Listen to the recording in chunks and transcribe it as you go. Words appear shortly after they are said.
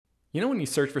You know, when you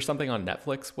search for something on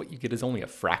Netflix, what you get is only a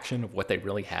fraction of what they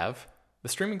really have? The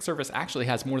streaming service actually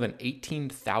has more than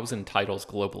 18,000 titles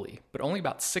globally, but only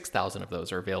about 6,000 of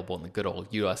those are available in the good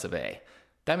old US of A.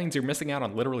 That means you're missing out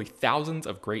on literally thousands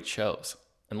of great shows.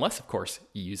 Unless, of course,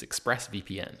 you use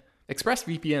ExpressVPN.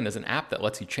 ExpressVPN is an app that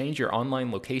lets you change your online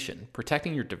location,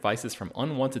 protecting your devices from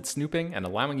unwanted snooping and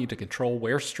allowing you to control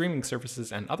where streaming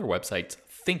services and other websites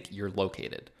think you're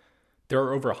located. There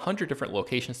are over 100 different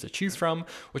locations to choose from,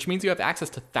 which means you have access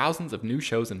to thousands of new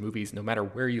shows and movies no matter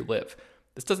where you live.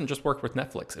 This doesn't just work with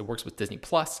Netflix, it works with Disney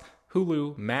Plus,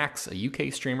 Hulu, Max, a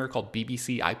UK streamer called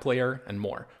BBC iPlayer, and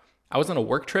more. I was on a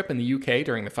work trip in the UK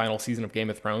during the final season of Game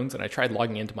of Thrones, and I tried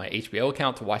logging into my HBO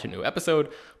account to watch a new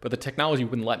episode, but the technology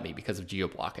wouldn't let me because of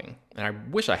geo-blocking. And I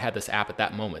wish I had this app at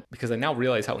that moment, because I now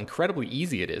realize how incredibly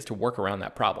easy it is to work around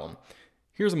that problem.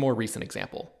 Here's a more recent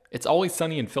example. It's Always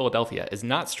Sunny in Philadelphia is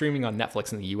not streaming on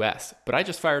Netflix in the US, but I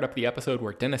just fired up the episode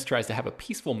where Dennis tries to have a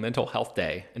peaceful mental health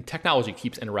day, and technology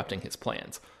keeps interrupting his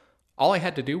plans. All I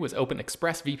had to do was open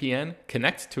ExpressVPN,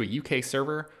 connect to a UK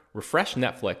server, refresh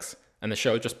Netflix, and the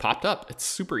show just popped up. It's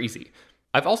super easy.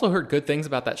 I've also heard good things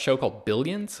about that show called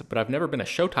Billions, but I've never been a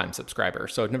Showtime subscriber,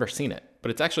 so I've never seen it.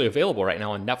 But it's actually available right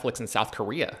now on Netflix in South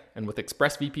Korea, and with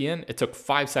ExpressVPN, it took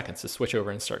 5 seconds to switch over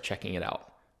and start checking it out.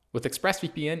 With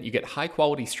ExpressVPN, you get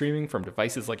high-quality streaming from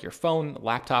devices like your phone,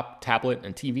 laptop, tablet,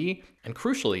 and TV, and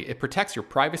crucially, it protects your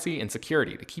privacy and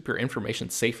security to keep your information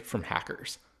safe from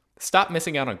hackers. Stop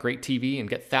missing out on great TV and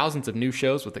get thousands of new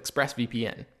shows with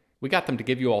ExpressVPN. We got them to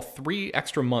give you all 3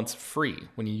 extra months free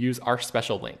when you use our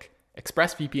special link,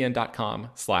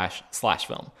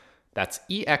 expressvpn.com/slashfilm. That's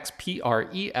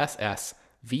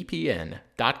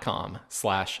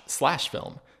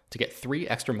expressvpn.com/slashfilm to get 3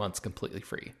 extra months completely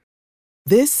free.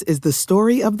 This is the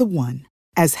story of the one.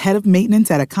 As head of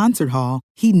maintenance at a concert hall,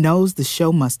 he knows the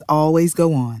show must always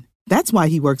go on. That's why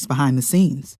he works behind the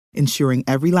scenes, ensuring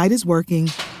every light is working,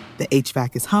 the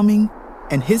HVAC is humming,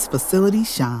 and his facility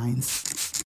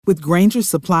shines. With Grainger's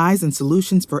supplies and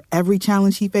solutions for every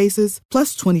challenge he faces,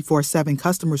 plus 24/7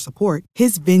 customer support,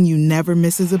 his venue never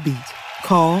misses a beat.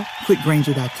 Call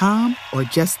quickgrainger.com or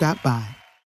just stop by.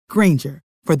 Grainger,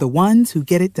 for the ones who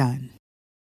get it done.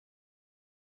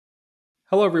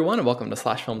 Hello, everyone, and welcome to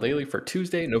Slash Film Daily for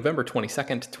Tuesday, November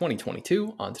 22nd,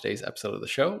 2022. On today's episode of the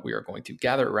show, we are going to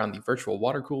gather around the virtual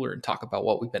water cooler and talk about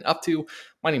what we've been up to.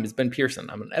 My name is Ben Pearson.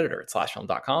 I'm an editor at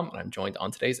slashfilm.com, and I'm joined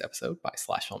on today's episode by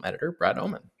Slash Film editor Brad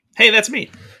Oman. Hey, that's me.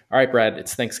 All right, Brad,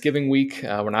 it's Thanksgiving week.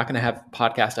 We're not going to have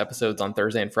podcast episodes on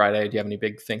Thursday and Friday. Do you have any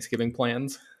big Thanksgiving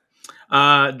plans?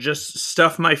 Just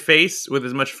stuff my face with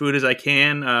as much food as I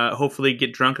can. Hopefully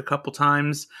get drunk a couple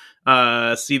times.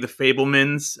 See The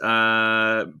Fabelmans.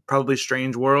 Probably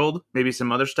Strange World. Maybe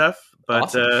some other stuff.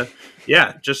 But Awesome.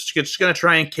 Yeah, just going to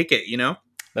try and kick it, you know?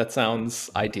 That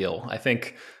sounds ideal. I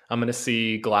think I'm going to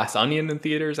see Glass Onion in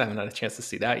theaters. I haven't had a chance to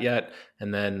see that yet.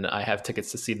 And then I have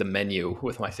tickets to see The Menu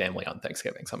with my family on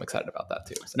Thanksgiving. So I'm excited about that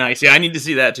too. So. Nice. Yeah, I need to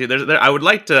see that too. I would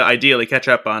like to ideally catch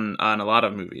up on a lot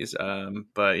of movies.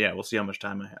 But yeah, we'll see how much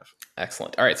time I have.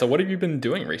 Excellent. All right. So what have you been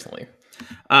doing recently?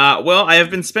 Well, I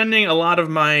have been spending a lot of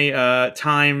my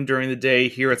time during the day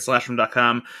here at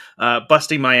slashfilm.com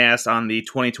busting my ass on the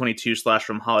 2022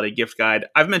 Slashfilm Holiday Gift Guide.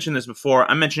 I've mentioned this before.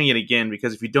 I'm mentioning it again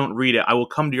because if you don't read it, I will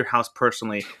come to your house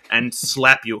personally and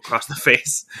slap you across the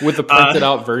face. With the printed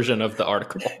out version of the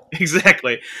article.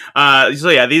 Exactly. So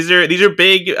yeah, these are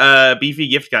big, beefy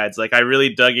gift guides. Like I really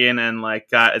dug in and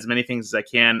like got as many things as I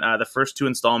can. The first 2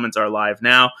 installments are live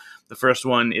now. The first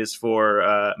one is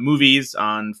for movies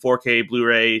on 4K,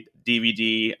 Blu-ray,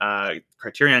 DVD,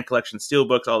 Criterion Collection,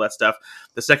 Steelbooks, all that stuff.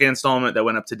 The second installment that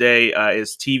went up today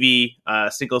is TV,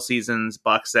 single seasons,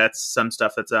 box sets, some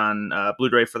stuff that's on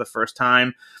Blu-ray for the first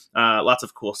time. Lots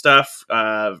of cool stuff,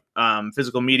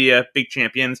 physical media, big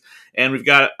champions. And we've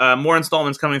got more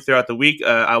installments coming throughout the week.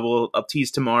 I'll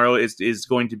tease tomorrow is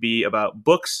going to be about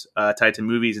books tied to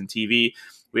movies and TV.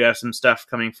 We have some stuff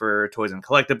coming for toys and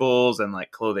collectibles and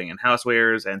like clothing and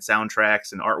housewares and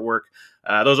soundtracks and artwork.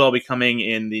 Those will all be coming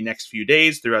in the next few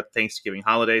days throughout the Thanksgiving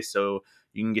holiday. So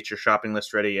you can get your shopping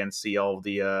list ready and see all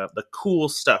the cool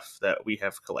stuff that we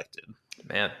have collected.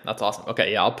 Man, that's awesome.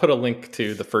 Okay, yeah, I'll put a link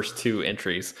to the first 2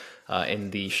 entries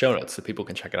in the show notes so people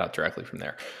can check it out directly from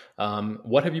there.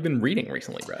 What have you been reading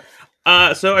recently, Brad?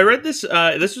 So I read this.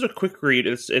 This is a quick read.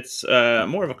 It's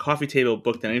more of a coffee table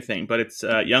book than anything, but it's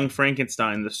Young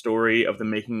Frankenstein: The Story of the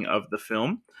Making of the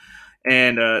Film,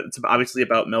 and it's obviously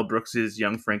about Mel Brooks's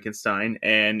Young Frankenstein,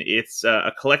 and it's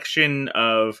a collection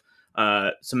of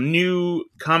some new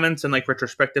comments and like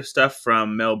retrospective stuff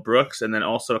from Mel Brooks, and then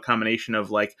also a combination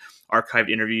of like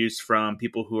archived interviews from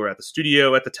people who were at the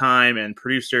studio at the time and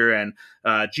producer and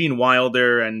Gene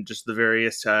Wilder and just the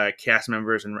various cast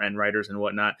members and writers and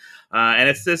whatnot. And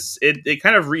it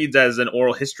kind of reads as an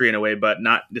oral history in a way, but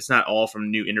it's not all from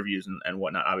new interviews and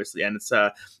whatnot, obviously. And it's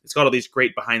got all these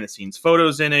great behind the scenes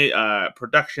photos in it,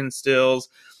 production stills,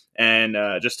 and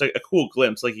just a cool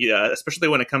glimpse, like especially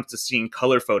when it comes to seeing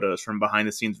color photos from behind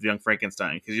the scenes of Young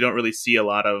Frankenstein, because you don't really see a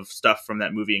lot of stuff from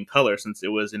that movie in color since it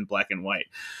was in black and white.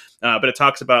 But it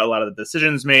talks about a lot of the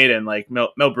decisions made, and like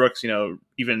Mel Brooks,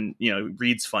 even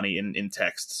reads funny in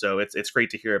text, so it's great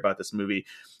to hear about this movie.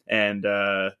 And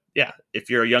yeah, if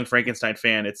you're a Young Frankenstein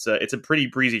fan, it's a pretty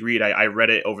breezy read. I read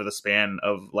it over the span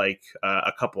of like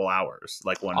a couple hours,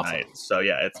 like one Awesome. night. So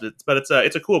yeah,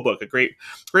 it's a cool book, a great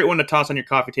one to toss on your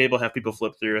coffee table, have people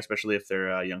flip through, especially if they're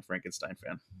a Young Frankenstein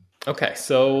fan. Okay,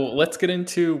 so let's get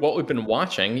into what we've been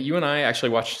watching. You and I actually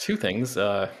watched two things,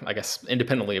 I guess,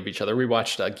 independently of each other. We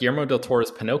watched Guillermo del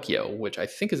Toro's Pinocchio, which I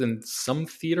think is in some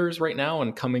theaters right now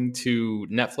and coming to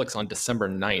Netflix on December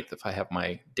 9th, if I have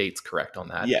my dates correct on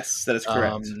that. Yes, that is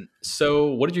correct. So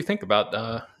what did you think about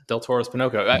Del Toro's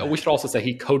Pinocchio? We should also say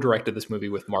he co-directed this movie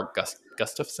with Mark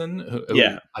Gustafson,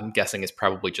 who I'm guessing is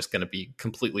probably just going to be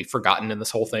completely forgotten in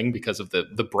this whole thing because of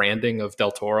the branding of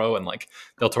Del Toro, and like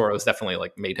Del Toro has definitely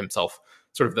like made himself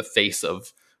sort of the face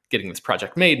of getting this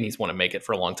project made, and he's wanted to make it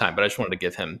for a long time. But I just wanted to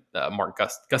give him Mark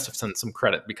Gustafson some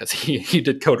credit because he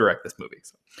did co-direct this movie.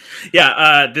 So.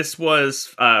 Yeah, this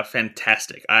was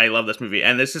fantastic. I love this movie,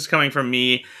 and this is coming from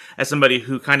me as somebody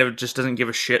who kind of just doesn't give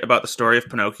a shit about the story of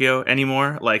Pinocchio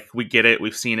anymore. Like, we get it,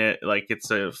 we've seen it. Like,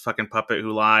 it's a fucking puppet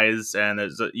who lies, and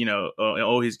there's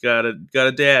he's got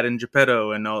a dad in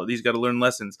Geppetto, and he's got to learn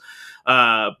lessons.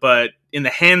 But in the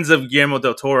hands of Guillermo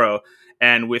del Toro,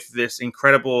 and with this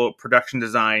incredible production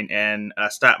design and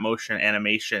stop motion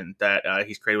animation that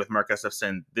he's created with Mark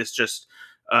Gustafson, this just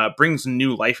brings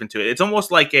new life into it. It's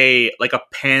almost like a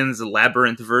Pan's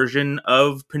Labyrinth version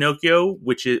of Pinocchio,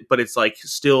 but it's like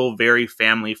still very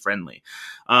family friendly.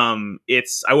 I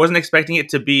wasn't expecting it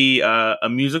to be a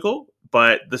musical,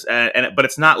 but but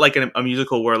it's not like a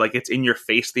musical where like it's in your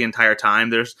face the entire time.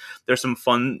 There's some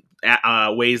fun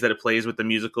ways that it plays with the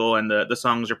musical, and the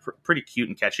songs are pretty cute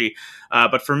and catchy.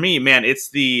 But for me, man, it's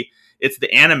the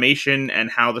animation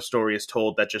and how the story is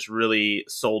told that just really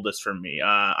sold this for me.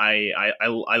 I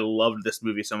loved this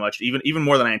movie so much, even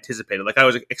more than I anticipated. Like, I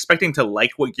was expecting to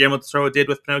like what Guillermo del Toro did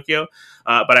with Pinocchio,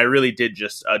 but I really did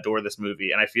just adore this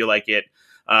movie, and I feel like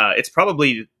it's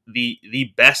probably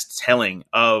the best telling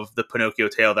of the Pinocchio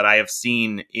tale that I have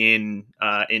seen in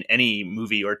any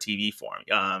movie or TV form.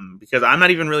 Because I'm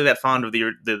not even really that fond of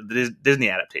the Disney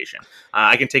adaptation.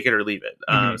 I can take it or leave it.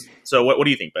 So what do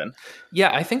you think, Ben?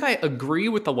 Yeah, I think I agree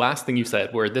with the last thing you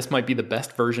said, where this might be the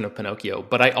best version of Pinocchio,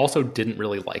 but I also didn't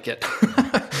really like it.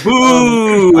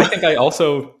 Boo! I think I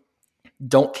also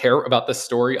don't care about this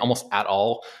story almost at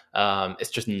all.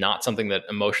 It's just not something that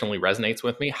emotionally resonates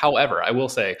with me. However, I will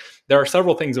say there are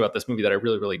several things about this movie that I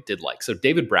really, really did like. So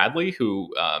David Bradley,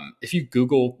 who, if you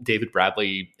Google David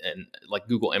Bradley and like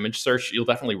Google image search, you'll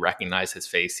definitely recognize his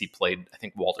face. He played, I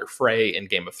think, Walder Frey in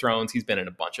Game of Thrones. He's been in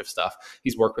a bunch of stuff.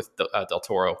 He's worked with Del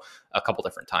Toro a couple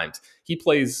different times. He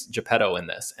plays Geppetto in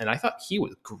this, and I thought he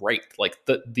was great. Like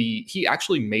he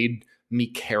actually made me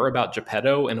care about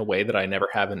Geppetto in a way that I never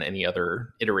have in any other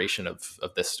iteration of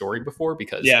this story before,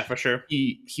 because for sure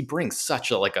he brings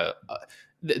such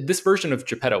this version of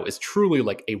Geppetto is truly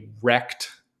like a wrecked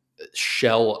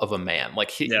shell of a man.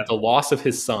 Like the loss of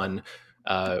his son,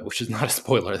 which is not a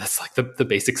spoiler, that's like the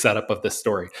basic setup of this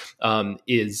story,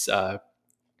 is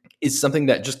something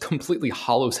that just completely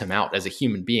hollows him out as a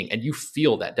human being. And you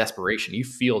feel that desperation. You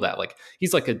feel that like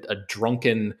he's like a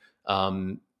drunken,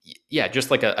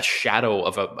 just like a shadow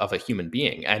of a human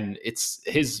being. And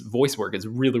his voice work is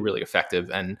really, really effective,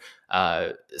 and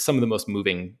some of the most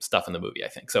moving stuff in the movie, I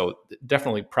think. So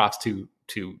definitely props to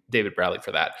David Bradley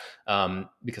for that,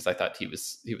 because I thought he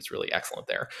was really excellent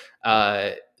there.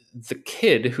 The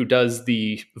kid who does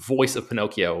the voice of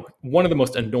Pinocchio, one of the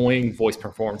most annoying voice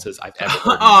performances I've ever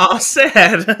heard. Oh,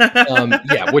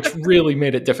 sad. Which really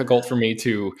made it difficult for me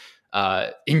to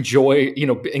enjoy,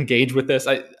 engage with this.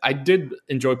 I did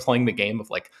enjoy playing the game of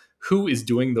like, who is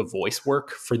doing the voice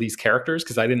work for these characters,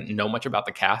 because I didn't know much about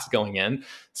the cast going in.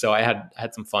 So I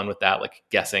had some fun with that, like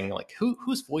guessing like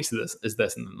whose voice is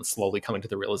this, and then slowly coming to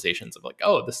the realizations of like,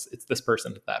 oh, it's this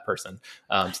person, it's that person.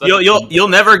 So you'll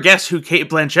never guess who Cate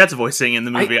Blanchett's voicing in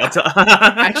the movie.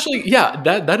 Actually, yeah,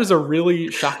 that is a really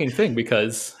shocking thing,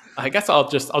 because I guess I'll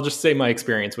just say my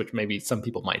experience, which maybe some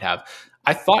people might have.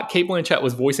 I thought Cate Blanchett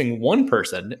was voicing one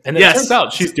person, and then it turns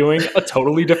out she's doing a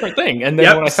totally different thing. And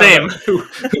then when I found out who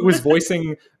was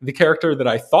voicing the character that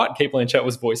I thought Cate Blanchett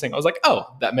was voicing, I was like, oh,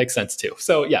 that makes sense too.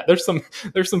 So yeah, there's some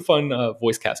fun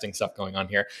voice casting stuff going on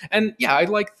here, and yeah, I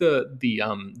like the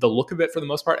look of it for the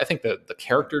most part. I think the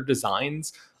character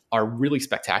designs are really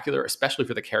spectacular, especially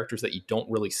for the characters that you don't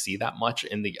really see that much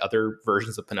in the other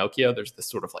versions of Pinocchio. There's this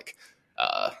sort of like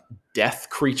death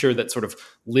creature that sort of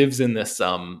lives in this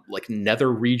like nether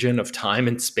region of time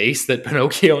and space that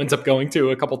Pinocchio ends up going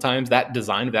to a couple times. That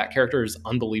design of that character is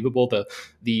unbelievable.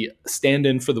 The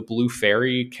stand-in for the Blue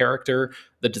Fairy character,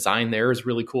 the design there is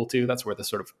really cool too. That's where the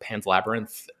sort of Pan's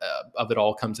Labyrinth of it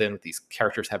all comes in, with these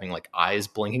characters having like eyes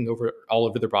blinking all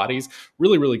over their bodies.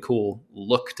 Really, really cool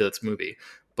look to this movie.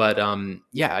 But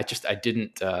yeah, I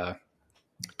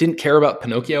didn't care about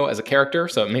Pinocchio as a character,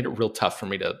 so it made it real tough for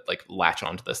me to like latch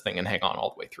onto this thing and hang on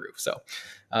all the way through. So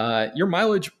your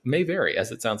mileage may vary,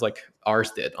 as it sounds like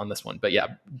ours did on this one. But yeah,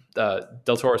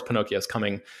 Del Toro's Pinocchio is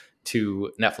coming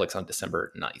to Netflix on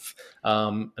December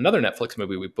 9th. Another Netflix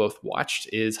movie we both watched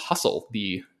is Hustle,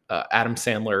 the Adam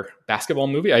Sandler basketball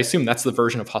movie. I assume that's the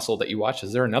version of Hustle that you watched.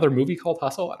 Is there another movie called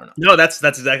Hustle? I don't know. No, that's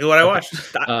exactly what I watched.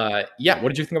 Yeah, what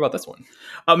did you think about this one?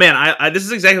 Oh man, I this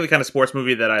is exactly the kind of sports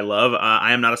movie that I love.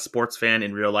 I am not a sports fan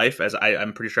in real life, as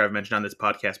I'm pretty sure I've mentioned on this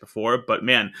podcast before. But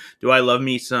man, do I love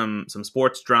me some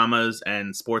sports dramas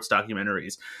and sports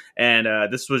documentaries. And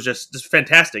this was just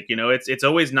fantastic. You know, it's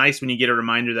always nice when you get a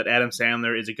reminder that Adam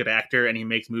Sandler is a good actor and he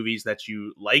makes movies that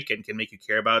you like and can make you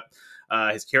care about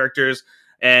his characters.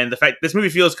 And the fact this movie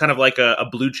feels kind of like a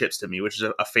Blue Chips to me, which is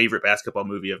a favorite basketball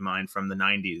movie of mine from the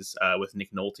 90s with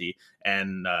Nick Nolte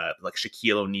and like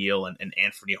Shaquille O'Neal and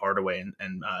Anthony Hardaway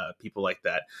and people like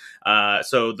that.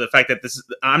 So the fact that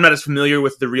I'm not as familiar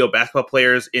with the real basketball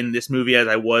players in this movie as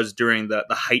I was during the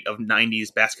height of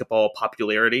 90s basketball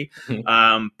popularity.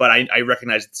 But I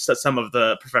recognized some of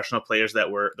the professional players that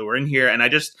were in here. And I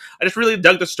just really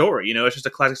dug the story. You know, it's just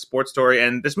a classic sports story.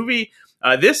 And this movie,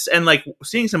 this and like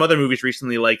seeing some other movies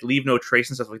recently, like Leave No Trace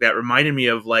and stuff like that, reminded me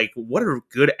of like what a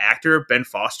good actor Ben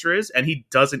Foster is, and he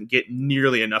doesn't get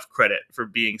nearly enough credit for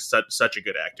being such a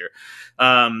good actor.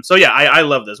 So yeah, I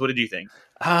love this. What did you think?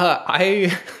 I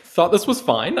thought this was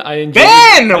fine. I enjoyed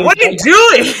Ben, what are you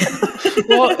doing?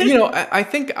 Well, you know, I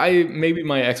think maybe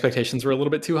my expectations were a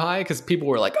little bit too high, because people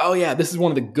were like, oh yeah, this is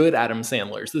one of the good Adam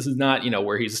Sandlers. This is not, you know,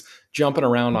 where he's jumping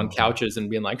around on couches and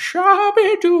being like,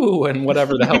 Shabby-doo, and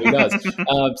whatever the hell he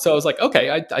does. So I was like,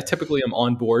 okay, I typically am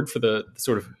on board for the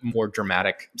sort of more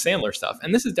dramatic Sandler stuff.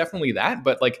 And this is definitely that,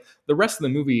 but like the rest of the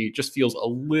movie just feels a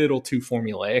little too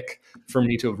formulaic for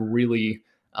me to have really...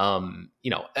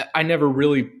 you know, I never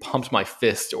really pumped my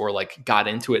fist or like got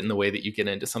into it in the way that you get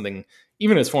into something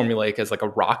even as formulaic as like a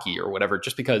Rocky or whatever,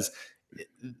 just because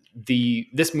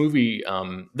this movie,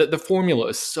 the formula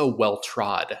is so well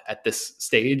trod at this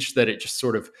stage that it just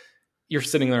sort of, you're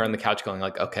sitting there on the couch going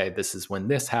like, okay, this is when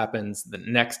this happens. The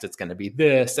next it's going to be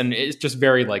this. And it's just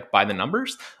very like by the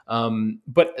numbers.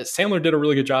 But Sandler did a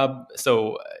really good job.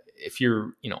 So if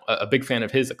you're, you know, a big fan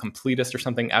of his, a completist or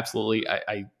something, absolutely.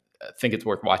 I think it's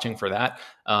worth watching for that.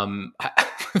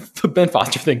 The Ben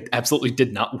Foster thing absolutely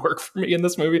did not work for me in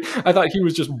this movie. I thought he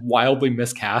was just wildly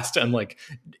miscast and like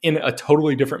in a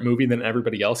totally different movie than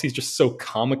everybody else. He's just so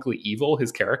comically evil,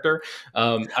 his character.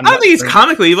 I don't think he's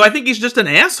comically evil. I think he's just an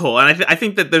asshole. And I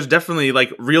think that there's definitely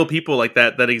like real people like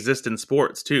that exist in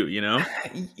sports too, you know?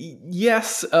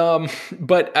 Yes.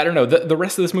 But I don't know. The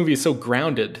rest of this movie is so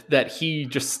grounded that he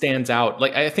just stands out.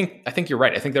 Like, I think you're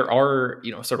right. I think there are,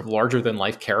 you know, sort of larger than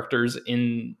life characters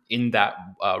in that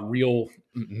real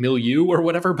milieu or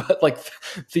whatever, but like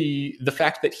the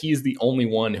fact that he's the only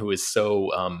one who is so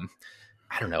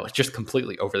I don't know, it's just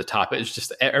completely over the top. It's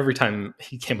just every time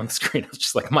he came on the screen, I was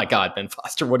just like, my God, Ben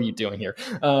Foster, what are you doing here?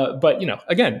 But you know,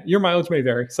 again, your mileage may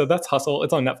vary. So that's Hustle.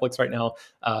 It's on Netflix right now.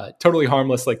 Totally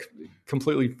harmless, like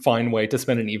completely fine way to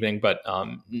spend an evening, but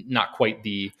not quite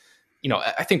the, you know,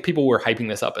 I think people were hyping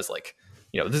this up as like,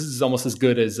 you know, this is almost as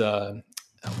good as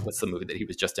what's the movie that he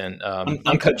was just in?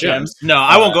 Uncut Gems. No,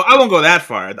 I won't go that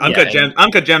far.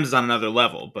 Uncut Gems is on another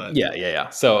level, but yeah.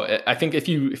 So I think if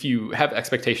you have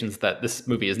expectations that this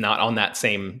movie is not on that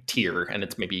same tier, and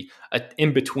it's maybe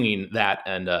in between that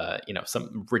and you know,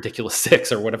 some ridiculous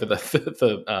six or whatever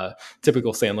the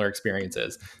typical Sandler experience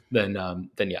is, then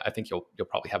yeah, I think you'll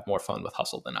probably have more fun with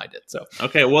Hustle than I did. So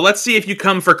okay, well, let's see if you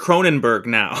come for Cronenberg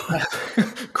now.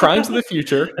 Crimes of the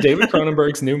Future, David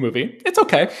Cronenberg's new movie. It's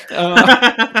okay.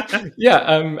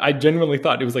 I genuinely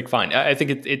thought it was like fine. I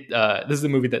think this is a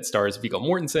movie that stars Viggo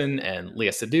Mortensen and Lea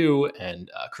Seydoux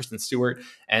and Kristen Stewart,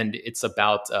 and it's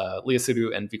about Lea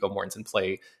Seydoux and Viggo Mortensen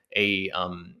play a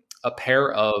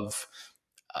pair of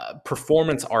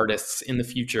performance artists in the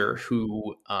future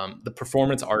who the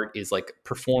performance art is like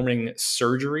performing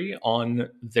surgery on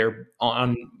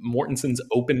Mortensen's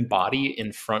open body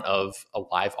in front of a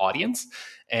live audience.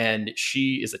 And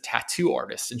she is a tattoo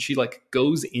artist, and she like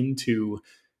goes into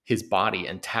his body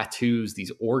and tattoos these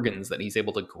organs that he's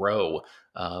able to grow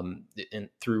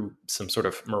through some sort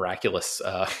of miraculous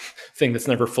thing that's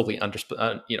never fully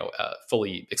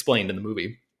fully explained in the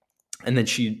movie. And then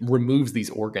she removes these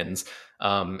organs.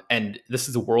 And this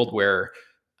is a world where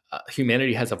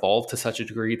humanity has evolved to such a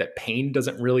degree that pain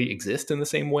doesn't really exist in the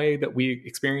same way that we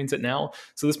experience it now.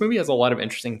 So this movie has a lot of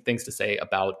interesting things to say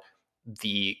about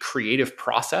the creative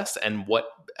process and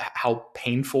how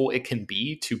painful it can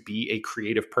be to be a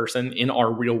creative person in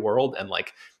our real world, and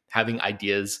like having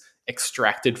ideas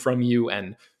extracted from you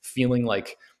and feeling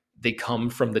like they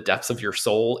come from the depths of your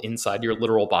soul inside your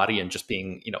literal body, and just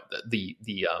being, the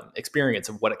experience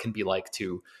of what it can be like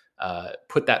to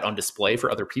put that on display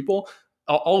for other people.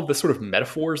 All of this sort of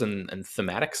metaphors and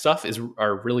thematic stuff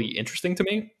are really interesting to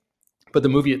me. But the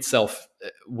movie itself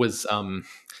was, I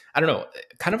don't know,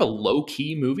 kind of a low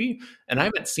key movie. And I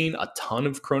haven't seen a ton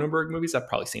of Cronenberg movies. I've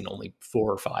probably seen only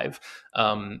 4 or 5.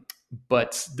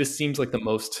 But this seems like the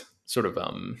most sort of, I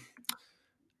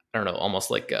don't know,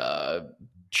 almost like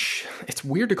it's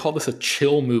weird to call this a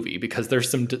chill movie, because there's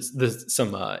some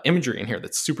imagery in here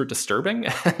that's super disturbing.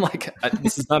 And like,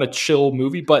 this is not a chill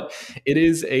movie, but it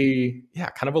is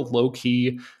kind of a low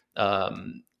key,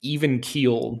 even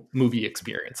keel movie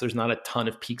experience. There's not a ton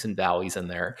of peaks and valleys in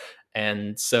there.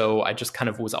 And so I just kind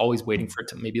of was always waiting for it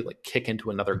to maybe like kick into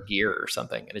another gear or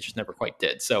something. And it just never quite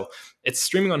did. So it's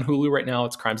streaming on Hulu right now.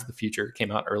 It's Crimes of the Future. It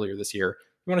came out earlier this year.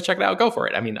 If you want to check it out, go for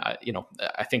it. I mean,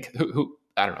 I think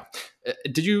I don't know.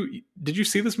 Did you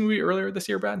see this movie earlier this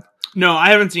year, Brad? No,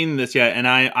 I haven't seen this yet, and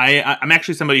I'm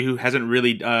actually somebody who hasn't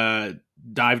really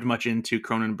dived much into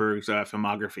Cronenberg's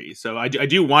filmography. So I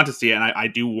do want to see it, and I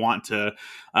do want to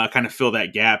kind of fill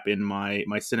that gap in my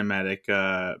cinematic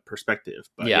perspective.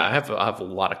 But yeah, I have a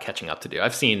lot of catching up to do.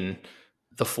 I've seen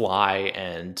The Fly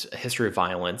and A History of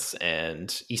Violence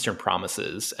and Eastern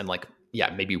Promises, and like,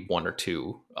 maybe 1 or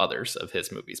 2 others of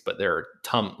his movies, but there are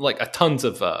tons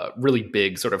of really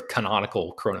big sort of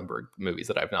canonical Cronenberg movies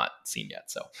that I've not seen yet.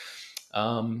 So,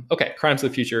 okay, Crimes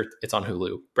of the Future, it's on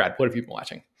Hulu. Brad, what have you been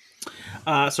watching?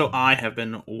 So I have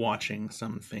been watching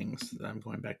some things that I'm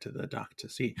going back to the doc to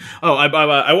see. Oh,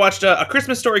 I watched A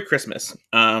Christmas Story Christmas,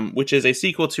 which is a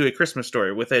sequel to A Christmas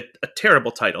Story with a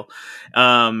terrible title.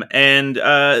 And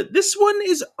this one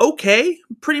is okay,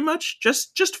 pretty much,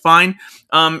 just fine.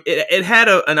 It had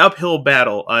an uphill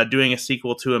battle doing a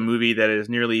sequel to a movie that is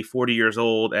nearly 40 years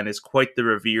old and is quite the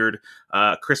revered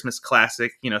Christmas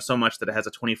classic, so much that it has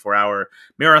a 24-hour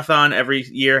marathon every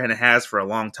year, and it has for a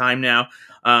long time now.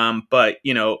 But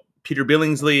Peter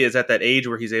Billingsley is at that age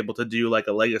where he's able to do like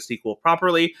a Lego sequel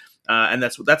properly, and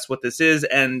that's what this is.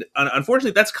 And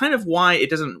unfortunately, that's kind of why it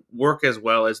doesn't work as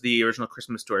well as the original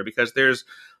Christmas Story, because there's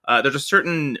a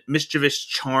certain mischievous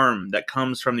charm that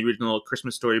comes from the original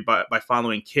Christmas Story by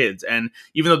following kids. And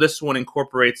even though this one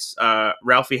incorporates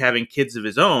Ralphie having kids of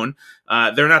his own,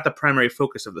 they're not the primary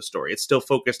focus of the story. It's still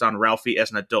focused on Ralphie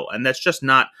as an adult, and that's just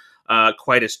not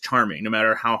quite as charming, no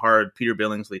matter how hard Peter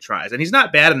Billingsley tries. And he's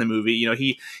not bad in the movie.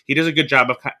 He does a good job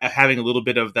of having a little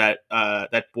bit of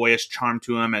that boyish charm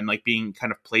to him and like being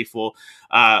kind of playful.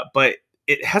 But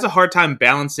it has a hard time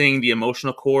balancing the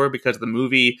emotional core, because the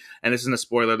movie, and this isn't a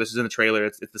spoiler, this is in the trailer,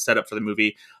 it's the setup for the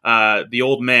movie. The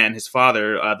old man, his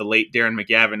father, the late Darren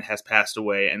McGavin, has passed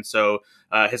away. And so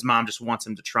his mom just wants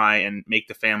him to try and make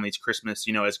the family's Christmas,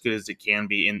 as good as it can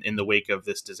be in the wake of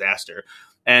this disaster.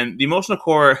 And the emotional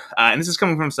core, and this is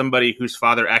coming from somebody whose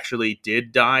father actually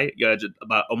did die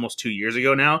about almost 2 years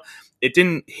ago now, it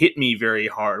didn't hit me very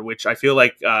hard, which I feel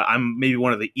like I'm maybe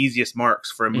one of the easiest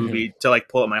marks for a movie to like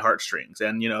pull at my heartstrings.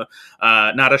 And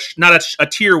not a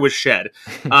tear was shed,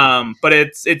 but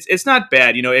it's not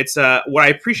bad. It's what I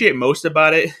appreciate most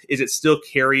about it is it still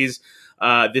carries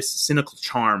this cynical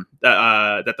charm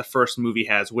that the first movie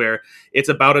has, where it's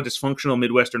about a dysfunctional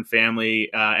Midwestern family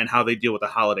and how they deal with the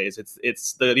holidays.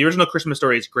 It's the original Christmas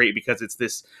Story is great because it's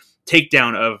this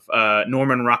takedown of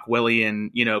Norman Rockwellian,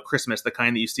 Christmas, the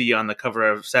kind that you see on the cover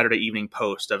of Saturday Evening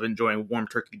Post, of enjoying warm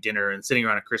turkey dinner and sitting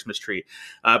around a Christmas tree.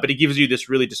 But he gives you this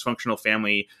really dysfunctional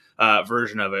family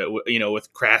version of it,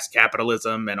 with crass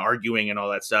capitalism and arguing and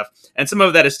all that stuff. And some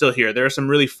of that is still here. There are some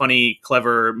really funny,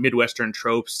 clever Midwestern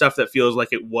tropes, stuff that feels like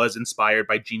it was inspired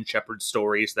by Gene Shepard's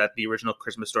stories that the original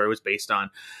Christmas Story was based on.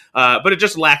 But it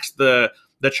just lacks the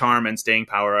charm and staying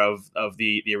power of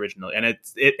the original. And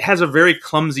it has a very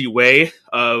clumsy way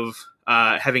of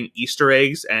having Easter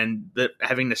eggs and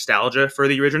having nostalgia for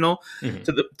the original,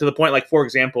 to the point, like, for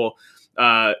example,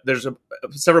 there's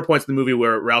several points in the movie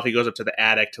where Ralphie goes up to the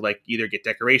attic to like either get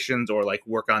decorations or like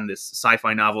work on this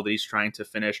sci-fi novel that he's trying to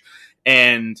finish,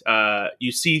 and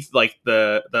you see like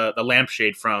the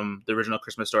lampshade from the original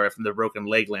Christmas Story, from the broken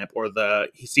leg lamp, or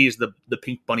he sees the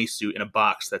pink bunny suit in a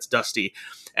box that's dusty.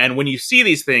 And when you see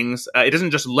these things, it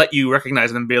doesn't just let you recognize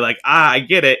them and be like, I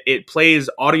get it. It plays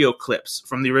audio clips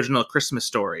from the original Christmas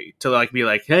Story to like be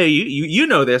like, hey, you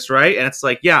know this, right? And it's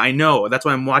like, yeah, I know. That's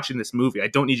why I'm watching this movie. I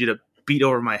don't need you to beat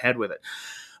over my head with it.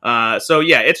 So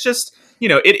yeah, it's just,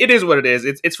 it is what it is.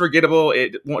 It's forgettable.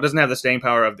 It doesn't have the staying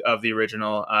power of the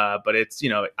original, but it's,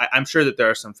 I'm sure that there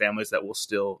are some families that will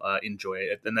still enjoy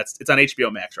it, and it's on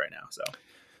HBO Max right now. So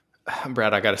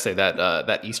Brad, I got to say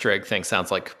that Easter egg thing sounds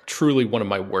like truly one of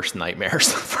my worst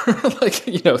nightmares. For like,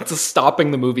 just stopping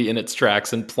the movie in its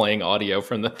tracks and playing audio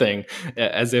from the thing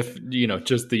as if,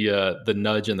 just the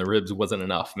nudge and the ribs wasn't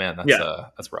enough. Man,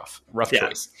 that's rough. Rough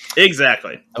choice.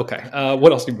 Exactly. Okay.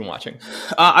 What else have you been watching?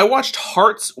 I watched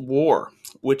Heart's War,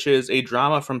 which is a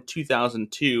drama from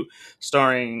 2002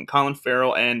 starring Colin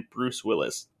Farrell and Bruce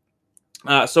Willis.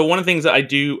 So one of the things that I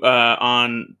do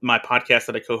on my podcast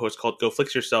that I co-host called Go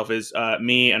Flix Yourself is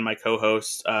me and my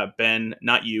co-hosts, Ben,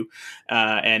 not you,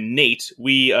 and Nate,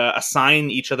 we assign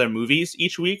each other movies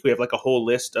each week. We have like a whole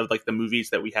list of like the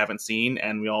movies that we haven't seen,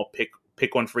 and we all pick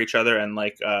one for each other and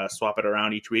like swap it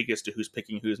around each week as to who's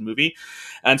picking whose movie.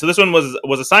 And so this one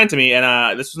was assigned to me,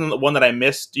 and this was the one that I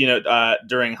missed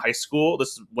during high school. This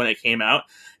is when it came out,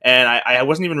 and I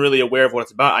wasn't even really aware of what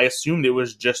it's about. I assumed it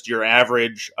was just your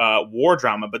average war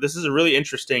drama, but this is a really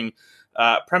interesting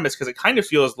premise because it kind of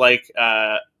feels like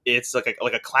it's like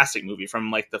a classic movie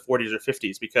from like the 40s or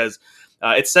 50s, because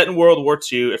it's set in World War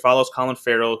II. It follows Colin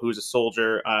Farrell, who's a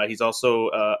soldier. He's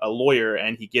also a lawyer,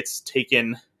 and he gets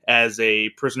taken as a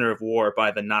prisoner of war by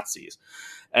the Nazis.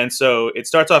 And so it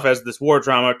starts off as this war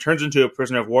drama, turns into a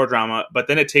prisoner of war drama, but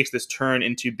then it takes this turn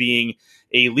into being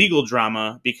a legal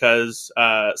drama because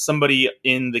somebody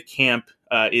in the camp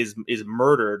is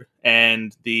murdered,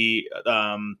 and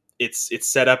it's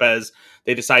set up as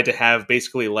they decide to have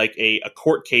basically like a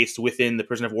court case within the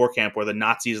prisoner of war camp where the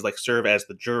Nazis like serve as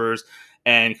the jurors,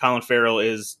 and Colin Farrell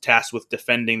is tasked with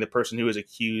defending the person who is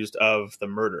accused of the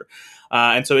murder.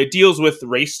 And so it deals with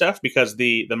race stuff because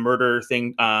the murder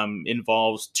thing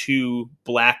involves two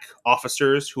black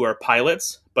officers who are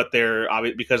pilots, but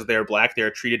because they're black, they're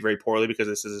treated very poorly because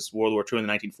this is World War II in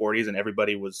the 1940s and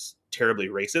everybody was terribly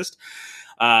racist.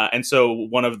 And so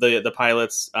one of the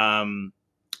pilots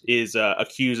is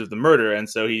accused of the murder, and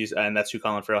that's who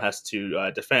Colin Farrell has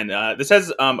to defend. This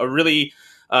has a really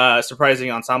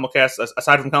surprising ensemble cast.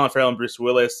 Aside from Colin Farrell and Bruce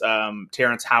Willis,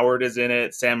 Terrence Howard is in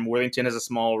it. Sam Worthington has a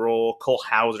small role. Cole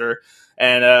Hauser,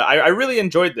 and I really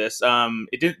enjoyed this.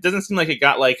 It doesn't seem like it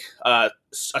got like a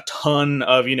ton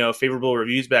of favorable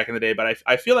reviews back in the day, but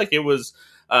I feel like it was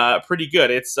pretty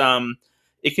good.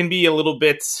 It can be a little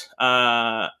bit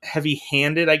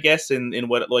heavy-handed, I guess, in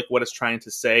what it's trying to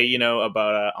say,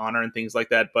 about honor and things like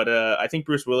that. But I think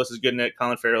Bruce Willis is good in it.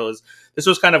 Colin Farrell is. This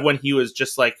was kind of when he was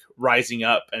just like rising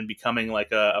up and becoming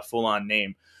like a full-on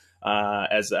name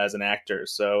as an actor.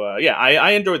 So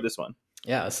I enjoyed this one.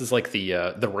 Yeah, this is like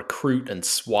the Recruit and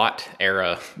SWAT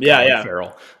era. Yeah.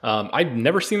 Farrell. I'd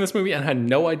never seen this movie and had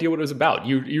no idea what it was about.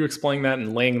 You explaining that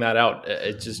and laying that out,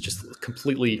 it's just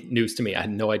completely news to me. I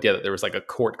had no idea that there was like a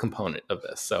court component of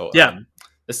this. So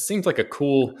this seems like a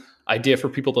cool idea for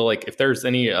people to like. If there's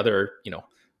any other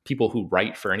people who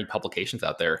write for any publications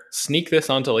out there, sneak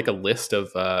this onto like a list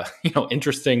of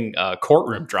interesting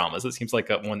courtroom dramas. It seems like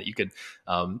one that you could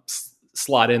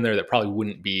slot in there that probably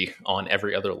wouldn't be on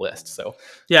every other list. So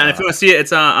and if you want to see it,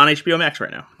 it's on HBO Max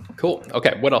right now. Cool.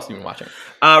 Okay, what else have you been watching?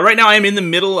 Right now, I'm in the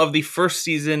middle of the first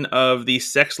season of The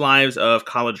Sex Lives of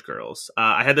College Girls.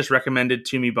 I had this recommended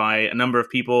to me by a number of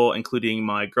people, including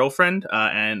my girlfriend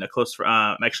and a close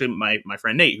actually my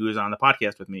friend Nate, who is on the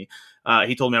podcast with me.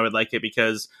 He told me I would like it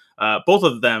because both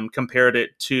of them compared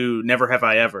it to Never Have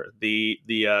I Ever, the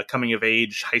coming of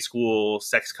age high school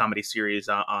sex comedy series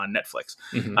on Netflix.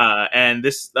 Mm-hmm. And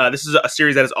this is a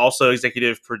series that is also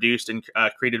executive produced and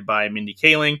created by Mindy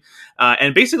Kaling.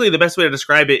 And basically, the best way to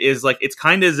describe it is like it's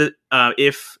kind of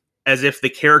as if the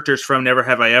characters from Never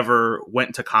Have I Ever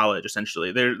went to college.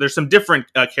 Essentially, there's some different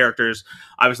characters,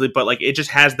 obviously, but like it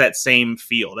just has that same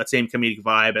feel, that same comedic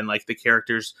vibe, and like the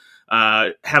characters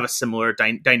have a similar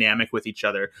dynamic with each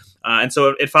other. And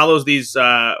so it follows these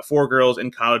 4 girls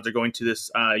in college. They're going to this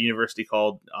university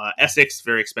called Essex,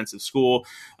 very expensive school.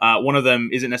 One of them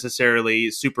isn't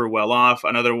necessarily super well off.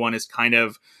 Another one is kind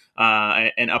of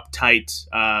an uptight,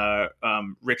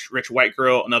 rich white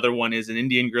girl. Another one is an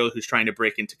Indian girl who's trying to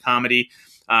break into comedy.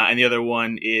 And the other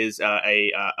one is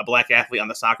a black athlete on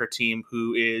the soccer team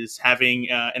who is having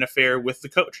an affair with the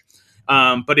coach.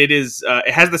 But it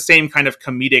has the same kind of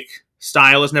comedic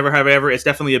style as Never Have I Ever. It's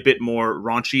definitely a bit more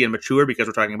raunchy and mature because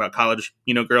we're talking about college,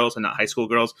 girls and not high school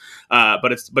girls.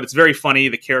 But it's very funny.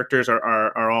 The characters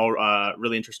are all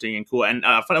really interesting and cool. And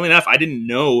funnily enough, I didn't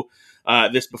know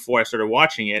this before I started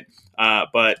watching it.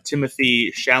 But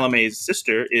Timothy Chalamet's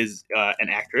sister is an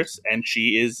actress, and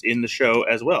she is in the show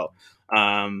as well.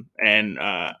 And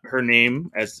her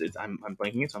name, I'm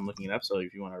blanking it, so I'm looking it up. So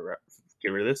if you want to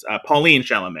get rid of this, Pauline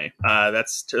Chalamet.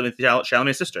 That's Timothy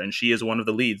Chalamet's sister, and she is one of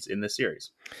the leads in this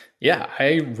series. Yeah,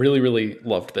 I really, really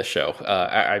loved this show.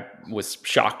 I was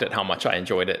shocked at how much I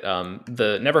enjoyed it.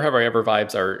 The Never Have I Ever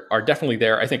vibes are definitely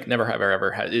there. I think Never Have I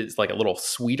Ever is like a little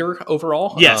sweeter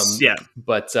overall. Yes, yeah.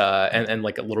 But and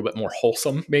like a little bit more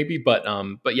wholesome maybe. But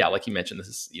yeah, like you mentioned, this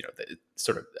is it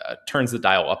sort of turns the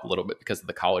dial up a little bit because of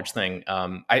the college thing.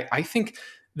 I think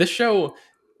this show,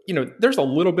 there's a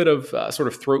little bit of sort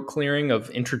of throat clearing of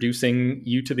introducing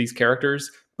you to these characters,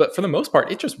 but for the most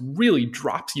part, it just really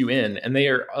drops you in, and they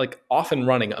are like off and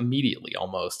running immediately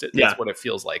almost. That's what it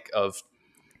feels like, of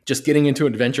just getting into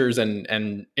adventures,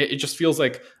 and it just feels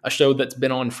like a show that's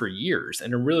been on for years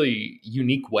in a really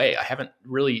unique way. I haven't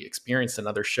really experienced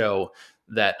another show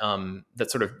that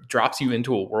that sort of drops you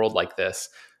into a world like this,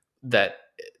 that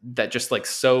just like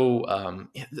so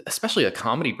especially a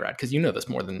comedy, Brad, because this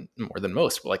more than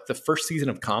most, but like the first season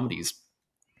of comedies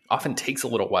often takes a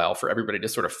little while for everybody to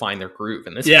sort of find their groove,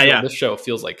 and this show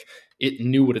feels like it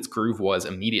knew what its groove was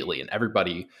immediately, and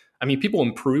everybody, people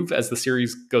improve as the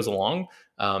series goes along,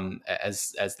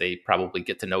 as they probably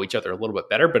get to know each other a little bit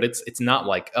better, but it's not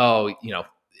like,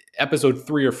 episode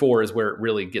 3 or 4 is where it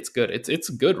really gets good. It's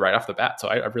good right off the bat. So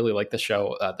I really like the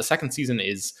show. The second season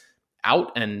is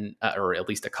out, and or at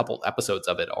least a couple episodes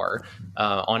of it are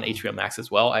on HBO Max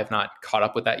as well. I have not caught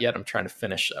up with that yet. I'm trying to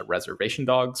finish Reservation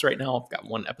Dogs right now. I've got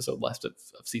 1 episode left of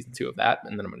season 2 of that,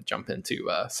 and then I'm going to jump into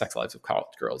Sex Lives of College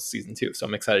Girls season 2. So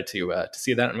I'm excited to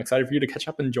see that. I'm excited for you to catch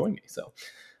up and join me. So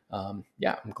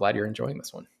yeah, I'm glad you're enjoying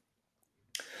this one.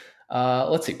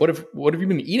 Let's see. What have you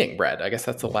been eating, Brad? I guess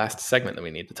that's the last segment that we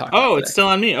need to talk about. Oh, it's still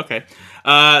on me. Okay.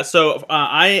 So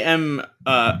I am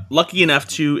lucky enough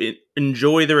to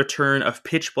enjoy the return of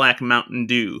Pitch Black Mountain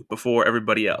Dew before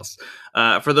everybody else.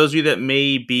 For those of you that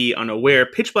may be unaware,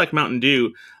 Pitch Black Mountain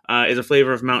Dew is a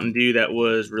flavor of Mountain Dew that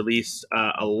was released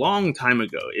a long time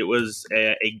ago. It was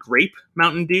a grape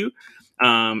Mountain Dew.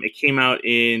 It came out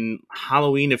in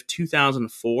Halloween of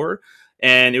 2004.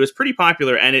 And it was pretty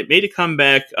popular, and it made a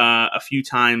comeback a few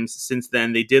times since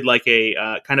then. They did like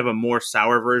a kind of a more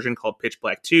sour version called Pitch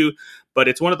Black 2, but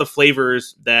it's one of the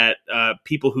flavors that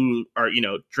people who are,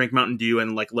 drink Mountain Dew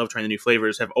and like love trying the new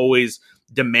flavors have always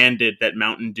demanded that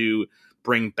Mountain Dew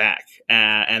bring back.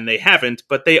 And they haven't,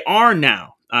 but they are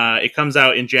now. It comes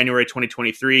out in January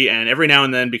 2023, and every now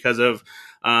and then, because of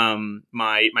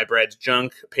my Brad's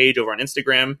Junk page over on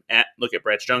Instagram, at Look at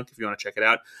Brad's Junk if you want to check it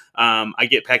out, I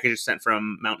get packages sent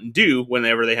from Mountain Dew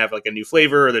whenever they have like a new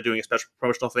flavor or they're doing a special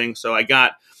promotional thing. So I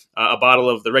got a bottle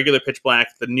of the regular Pitch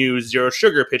Black, the new Zero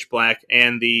Sugar Pitch Black,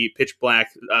 and the Pitch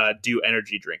Black Dew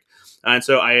energy drink. And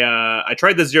so I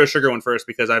tried the Zero Sugar one first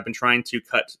because I've been trying to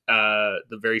cut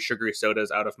the very sugary sodas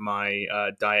out of my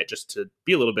diet just to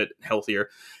be a little bit healthier.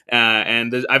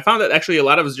 And I found that actually a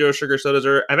lot of Zero Sugar sodas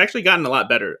I've actually gotten a lot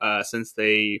better since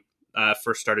they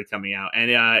first started coming out.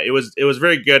 And it was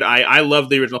very good. I loved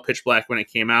the original Pitch Black when it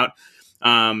came out.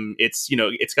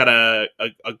 It's got a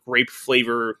grape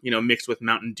flavor, mixed with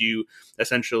Mountain Dew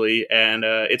essentially. And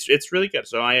it's really good.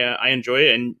 So I enjoy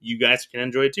it, and you guys can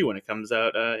enjoy it too when it comes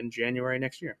out in January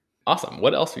next year. Awesome.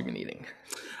 What else have you been eating?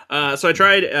 So I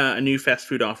tried a new fast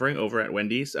food offering over at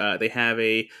Wendy's. They have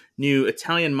a new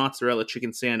Italian mozzarella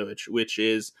chicken sandwich, which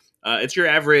is it's your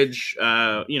average,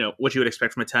 what you would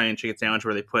expect from Italian chicken sandwich,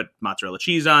 where they put mozzarella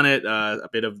cheese on it, a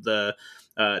bit of the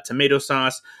tomato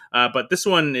sauce. But this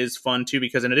one is fun too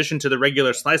because in addition to the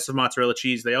regular slice of mozzarella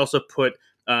cheese, they also put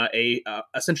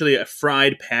essentially a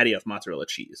fried patty of mozzarella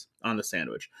cheese on the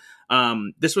sandwich.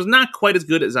 This was not quite as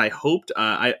good as I hoped.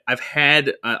 I've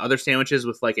had other sandwiches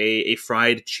with like a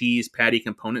fried cheese patty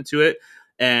component to it,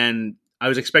 and I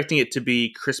was expecting it to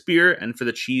be crispier and for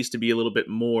the cheese to be a little bit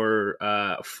more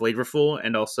flavorful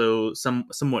and also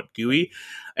somewhat gooey.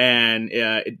 And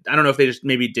I don't know if they just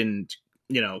maybe didn't,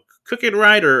 cook it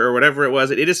right or whatever it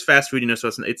was. It is fast food, so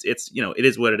it's it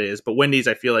is what it is. But Wendy's,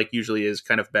 I feel like usually is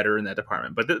kind of better in that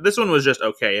department. But this one was just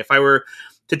okay. If I were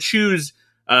to choose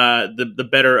the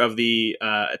better of the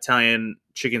Italian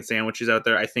chicken sandwiches out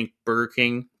there, I think Burger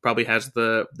King probably has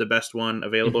the best one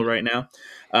available right now.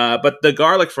 But the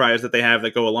garlic fries that they have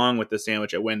that go along with the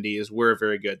sandwich at Wendy's were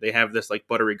very good. They have this like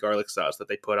buttery garlic sauce that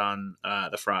they put on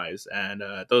the fries, and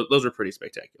those were pretty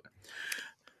spectacular.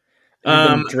 You've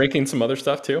been drinking some other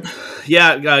stuff too?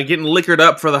 Yeah, getting liquored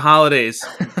up for the holidays.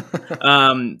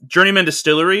 Journeyman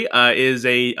Distillery is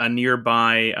a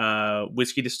nearby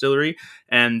whiskey distillery,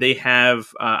 and they have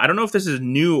I don't know if this is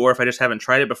new or if I just haven't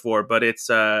tried it before, but it's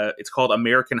called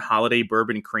American Holiday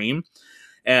Bourbon Cream.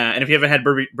 And if you haven't had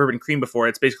bourbon cream before,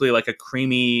 it's basically like a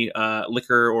creamy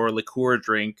liquor or liqueur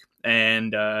drink,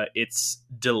 and it's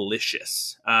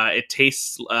delicious. It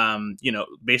tastes,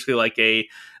 basically like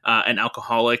an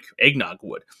alcoholic eggnog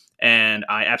would, and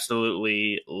I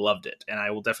absolutely loved it. And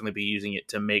I will definitely be using it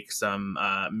to make some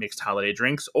mixed holiday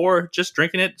drinks, or just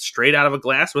drinking it straight out of a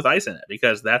glass with ice in it,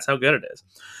 because that's how good it is.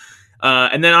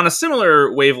 And then on a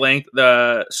similar wavelength,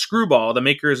 the Screwball, the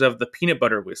makers of the peanut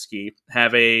butter whiskey,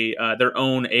 have their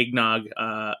own eggnog,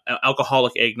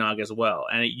 alcoholic eggnog as well.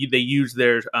 And they use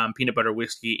their peanut butter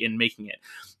whiskey in making it.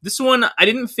 This one, I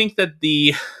didn't think that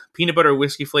the peanut butter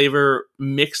whiskey flavor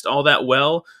mixed all that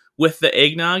well with the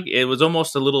eggnog. It was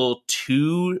almost a little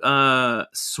too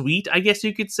sweet, I guess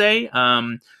you could say.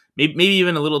 Maybe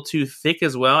even a little too thick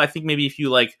as well. I think maybe if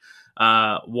you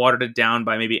watered it down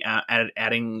by maybe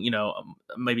adding,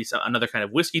 maybe another kind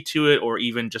of whiskey to it, or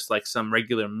even just like some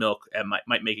regular milk, it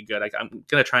might make it good. I'm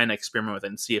gonna try and experiment with it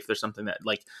and see if there's something that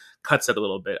like cuts it a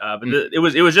little bit. But it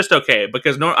was just okay,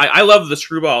 because I love the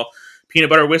Screwball peanut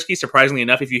butter whiskey. Surprisingly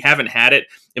enough, if you haven't had it,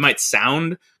 it might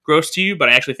sound gross to you, but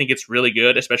I actually think it's really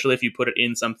good, especially if you put it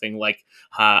in something like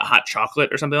hot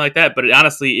chocolate or something like that. But it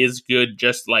honestly is good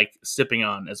just like sipping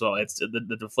on as well. It's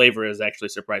the flavor is actually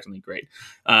surprisingly great.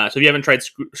 So if you haven't tried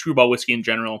Screwball whiskey in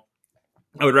general,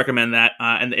 I would recommend that.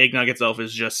 And the eggnog itself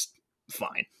is just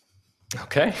fine.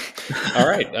 Okay. All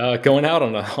right. Going out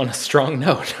on a strong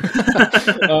note.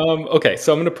 Okay.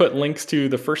 So I'm going to put links to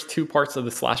the first two parts of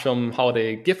the Slash Film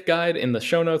Holiday Gift Guide in the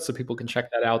show notes so people can check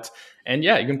that out. And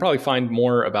yeah, you can probably find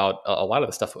more about a lot of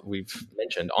the stuff that we've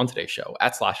mentioned on today's show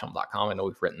at slashfilm.com. I know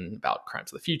we've written about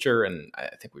Crimes of the Future, and I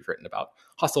think we've written about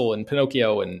Hustle and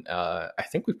Pinocchio, and I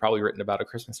think we've probably written about A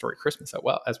Christmas Story Christmas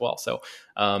as well. So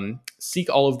seek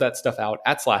all of that stuff out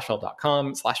at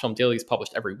slashfilm.com. Slash Film Daily is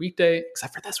published every weekday,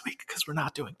 except for this week because we're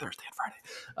not doing Thursday and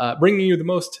Friday, bringing you the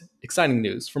most exciting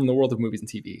news from the world of movies and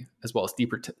TV, as well as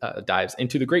deeper dives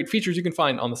into the great features you can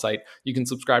find on the site. You can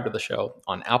subscribe to the show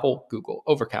on Apple, Google,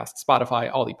 Overcast,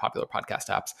 Spotify, all the popular podcast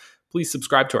apps. Please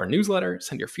subscribe to our newsletter,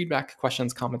 send your feedback,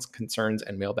 questions, comments, concerns,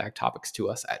 and mailbag topics to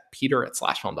us at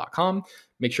peter@slashfilm.com.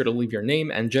 Make sure to leave your name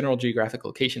and general geographic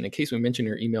location in case we mention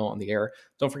your email on the air.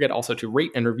 Don't forget also to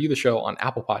rate and review the show on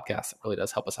Apple Podcasts. It really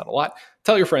does help us out a lot.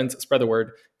 Tell your friends, spread the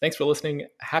word. Thanks for listening.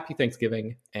 Happy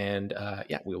Thanksgiving. And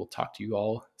we will talk to you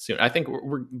all soon. I think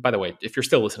by the way, if you're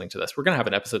still listening to this, we're going to have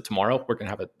an episode tomorrow. We're going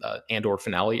to have an Andor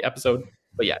finale episode.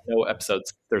 But yeah, no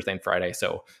episodes Thursday and Friday.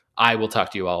 So I will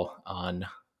talk to you all on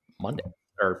Monday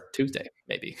or Tuesday,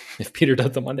 maybe, if Peter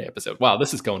does the Monday episode. Wow,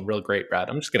 this is going real great, Brad.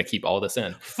 I'm just going to keep all this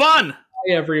in. Fun!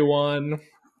 Hi, everyone.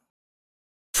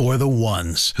 For the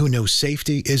ones who know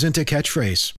safety isn't a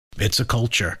catchphrase, it's a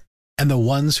culture. And the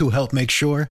ones who help make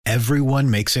sure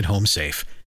everyone makes it home safe.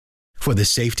 For the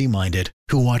safety-minded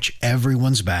who watch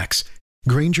everyone's backs,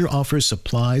 Grainger offers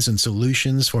supplies and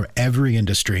solutions for every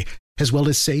industry, as well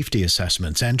as safety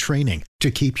assessments and training to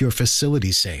keep your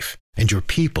facilities safe and your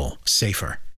people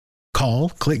safer. Call,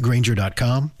 click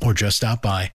Grainger.com, or just stop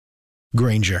by.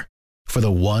 Grainger, for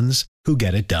the ones who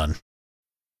get it done.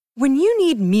 When you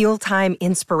need mealtime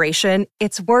inspiration,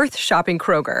 it's worth shopping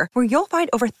Kroger, where you'll find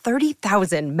over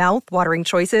 30,000 mouth-watering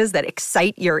choices that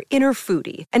excite your inner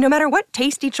foodie. And no matter what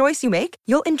tasty choice you make,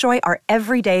 you'll enjoy our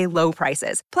everyday low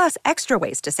prices, plus extra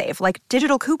ways to save, like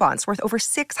digital coupons worth over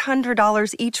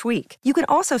 $600 each week. You can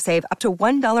also save up to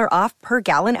 $1 off per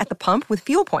gallon at the pump with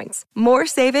fuel points. More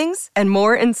savings and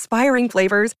more inspiring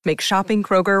flavors make shopping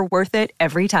Kroger worth it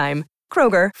every time.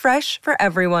 Kroger, fresh for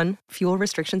everyone. Fuel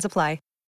restrictions apply.